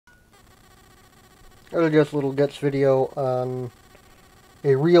This is just a little gets video on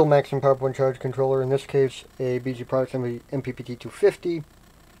a real maximum power point charge controller, in this case a BG Products MPPT250.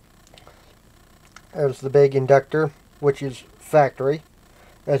 There's the big inductor, which is factory,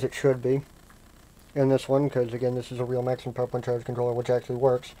 as it should be in this one, because again this is a real maximum power point charge controller which actually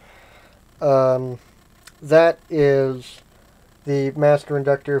works. That is the master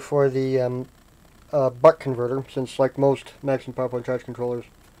inductor for the buck converter, since like most maximum power point charge controllers,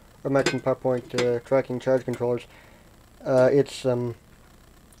 or maximum power point tracking charge controllers, it's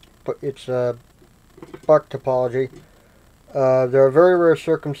buck topology. There are very rare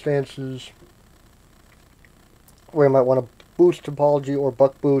circumstances where you might want a boost topology or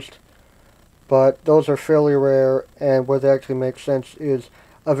buck boost, but those are fairly rare, and where they actually make sense is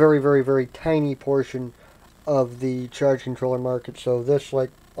a very, very, very tiny portion of the charge controller market. So this, like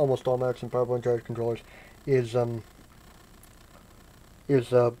almost all maximum power point charge controllers, is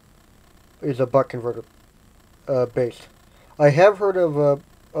a buck converter based. I have heard of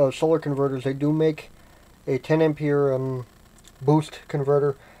solar converters. They do make a 10 ampere boost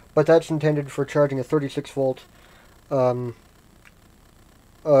converter, but that's intended for charging a 36 volt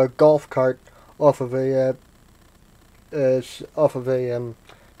golf cart off of a 12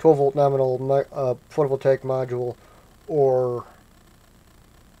 volt nominal photovoltaic module or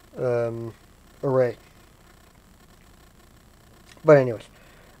array. But anyways,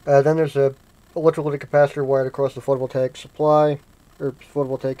 then there's a electrolytic capacitor wired across the photovoltaic supply, or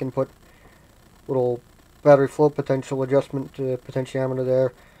photovoltaic input, little battery flow potential adjustment potentiometer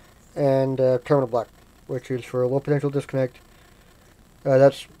there, and terminal block, which is for a low potential disconnect.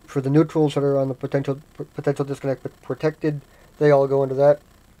 That's for the neutrals that are on the potential disconnect but protected. They all go into that.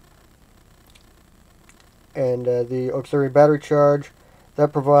 And the auxiliary battery charge,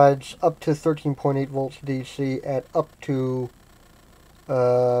 that provides up to 13.8 volts DC at up to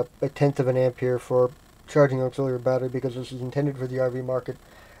a tenth of an ampere for charging auxiliary battery, because this is intended for the RV market.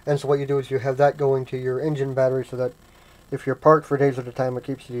 And so what you do is you have that going to your engine battery, so that if you're parked for days at a time, it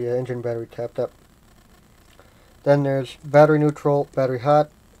keeps the engine battery tapped up. Then there's battery neutral, battery hot,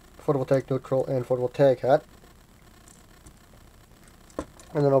 photovoltaic neutral, and photovoltaic hot.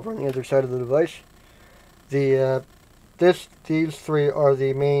 And then over on the other side of the device, these three are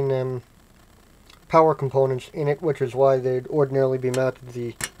the main power components in it, which is why they'd ordinarily be mounted to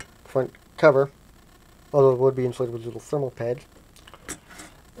the front cover, although it would be insulated with little thermal pads.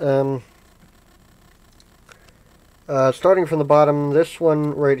 Starting from the bottom, this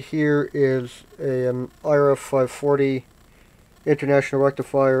one right here is a IRF 540 international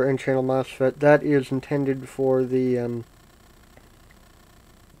rectifier N-channel MOSFET. That is intended for the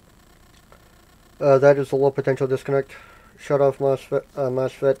that is the low potential disconnect shutoff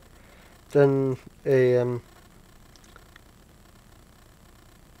MOSFET. Then a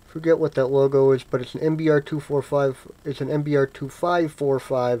forget what that logo is, but it's an MBR245. It's an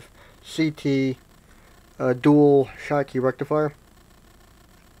MBR2545 CT dual Schottky rectifier.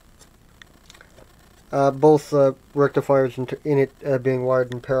 Both rectifiers in it being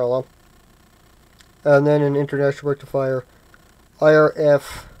wired in parallel. And then an international rectifier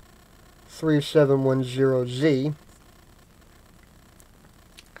IRF 3710Z.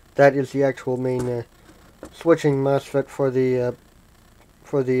 That is the actual main switching MOSFET for the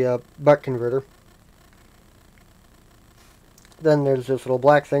buck converter. Then there's this little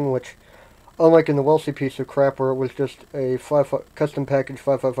black thing, which, unlike in the Wellesley piece of crap where it was just a custom package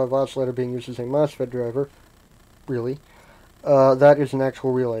 555 oscillator being used as a MOSFET driver, really, that is an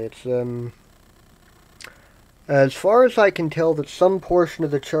actual relay. It's as far as I can tell, that some portion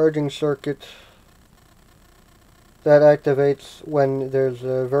of the charging circuit that activates when there's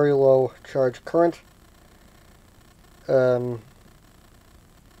a very low charge current. Because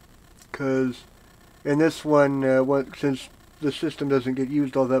in this one, since the system doesn't get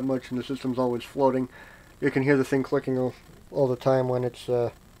used all that much and the system's always floating, you can hear the thing clicking all the time when it's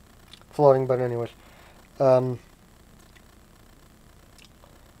floating. But anyways,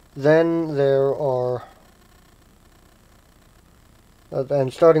 then there are,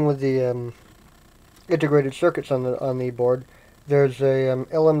 and starting with the integrated circuits on the board, there's a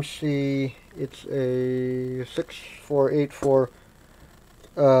LMC. It's a 6484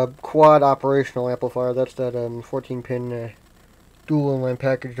 quad operational amplifier. That's that 14-pin dual inline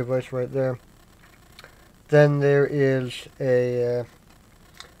package device right there. Then there is a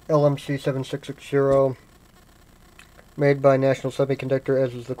LMC 7660 made by National Semiconductor,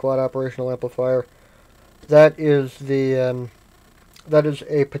 as is the quad operational amplifier. That is the that is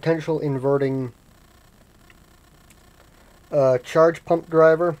a potential inverting charge pump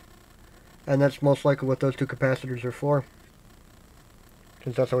driver, and that's most likely what those two capacitors are for.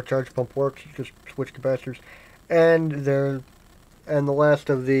 since that's how a charge pump works. It's just switch capacitors. And the last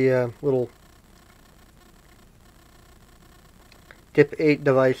of the little DIP 8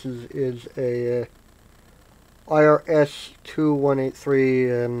 devices is a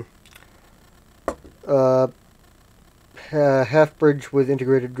IRS2183 half bridge with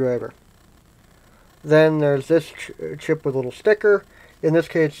integrated driver. Then there's this chip with a little sticker. In this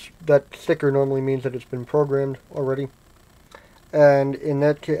case, that sticker normally means that it's been programmed already. And in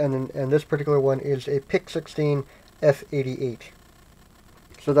that and this particular one is a PIC16 F88.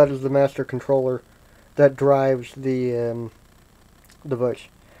 So that is the master controller that drives the device.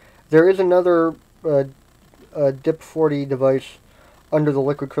 There is another DIP 40 device under the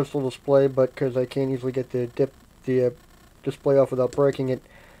liquid crystal display, but because I can't easily get the display off without breaking it,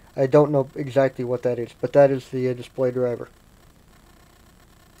 I don't know exactly what that is, but that is the display driver.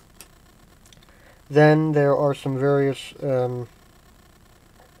 Then there are some various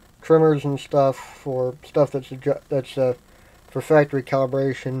trimmers and stuff for stuff that's for factory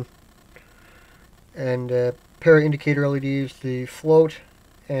calibration, and pair of indicator LEDs, the float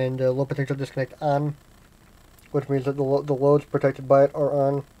and low potential disconnect on, which means that the loads protected by it are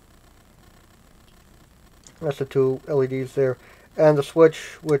on. That's the two LEDs there. And the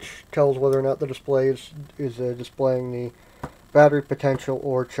switch, which tells whether or not the display is displaying the battery potential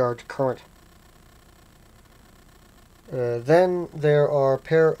or charge current. Then there are a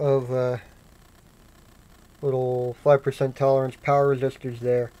pair of little 5% tolerance power resistors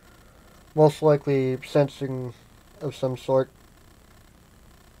there, most likely sensing of some sort.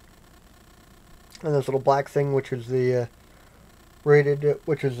 And this little black thing, which is the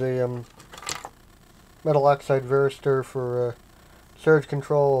which is a metal oxide varistor for surge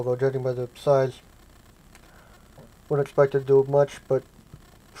control, although judging by the size, wouldn't expect it to do much, but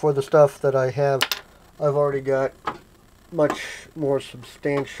for the stuff that I have, I've already got much more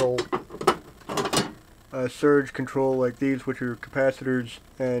substantial surge control like these, which are capacitors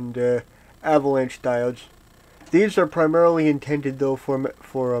and avalanche diodes. These are primarily intended though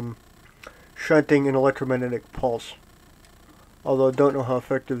for shunting an electromagnetic pulse, although I don't know how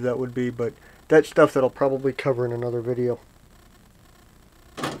effective that would be, but that's stuff that I'll probably cover in another video.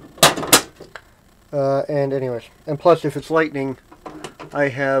 And anyways, and plus if it's lightning, I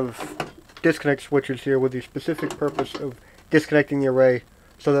have disconnect switches here with the specific purpose of disconnecting the array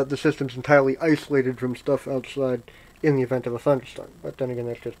so that the system's entirely isolated from stuff outside in the event of a thunderstorm. But then again,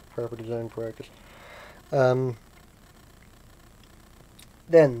 that's just proper design practice. Then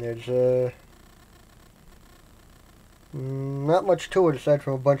there's not much to it aside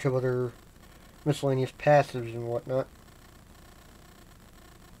from a bunch of other miscellaneous passives and whatnot.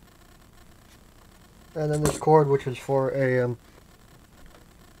 And then this cord, which is for a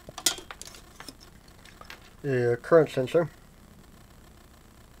current sensor,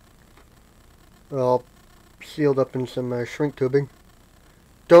 all sealed up in some shrink tubing.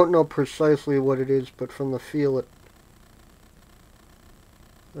 Don't know precisely what it is, but from the feel, it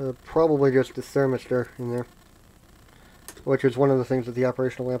probably just a thermistor in there, which is one of the things that the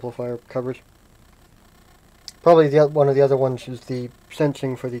operational amplifier covers. Probably one of the other ones is the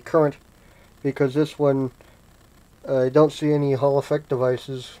sensing for the current, because this one, I don't see any Hall effect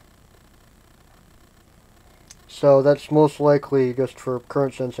devices, so that's most likely just for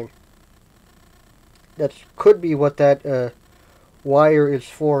current sensing. That could be what that wire is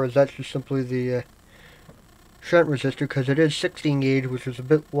for, is that's just simply the shunt resistor, because it is 16 gauge, which is a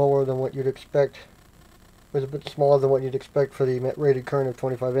bit lower than what you'd expect. It was a bit smaller than what you'd expect for the rated current of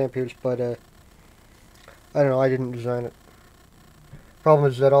 25 amperes, but I don't know, I didn't design it.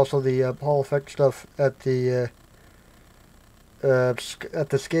 Problem is that also the Hall effect stuff at the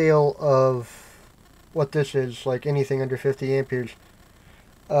scale of what this is, like anything under 50 amperes,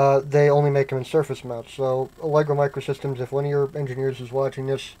 they only make them in surface mounts. So Allegro Microsystems, if one of your engineers is watching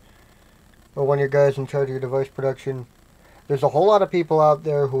this, or one of your guys in charge of your device production, there's a whole lot of people out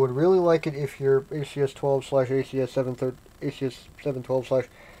there who would really like it if your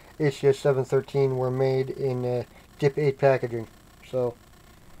ACS12/ACS712/ACS713 were made in DIP 8 packaging. So,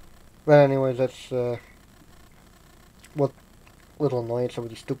 but anyways, that's what little annoyance over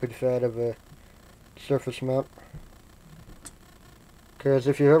the stupid fad of a surface mount. Because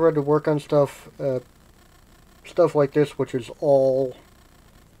if you ever had to work on stuff like this, which is all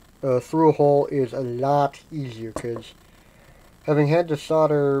through a hole, is a lot easier. Because having had to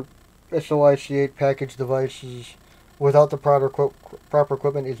solder SOIC8 package devices without the proper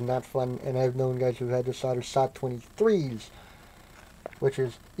equipment is not fun, and I've known guys who've had to solder SOT23s, which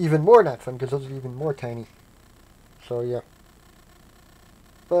is even more not fun because those are even more tiny. So yeah.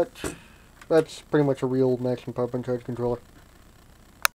 But that's pretty much a real maximum power point charge controller.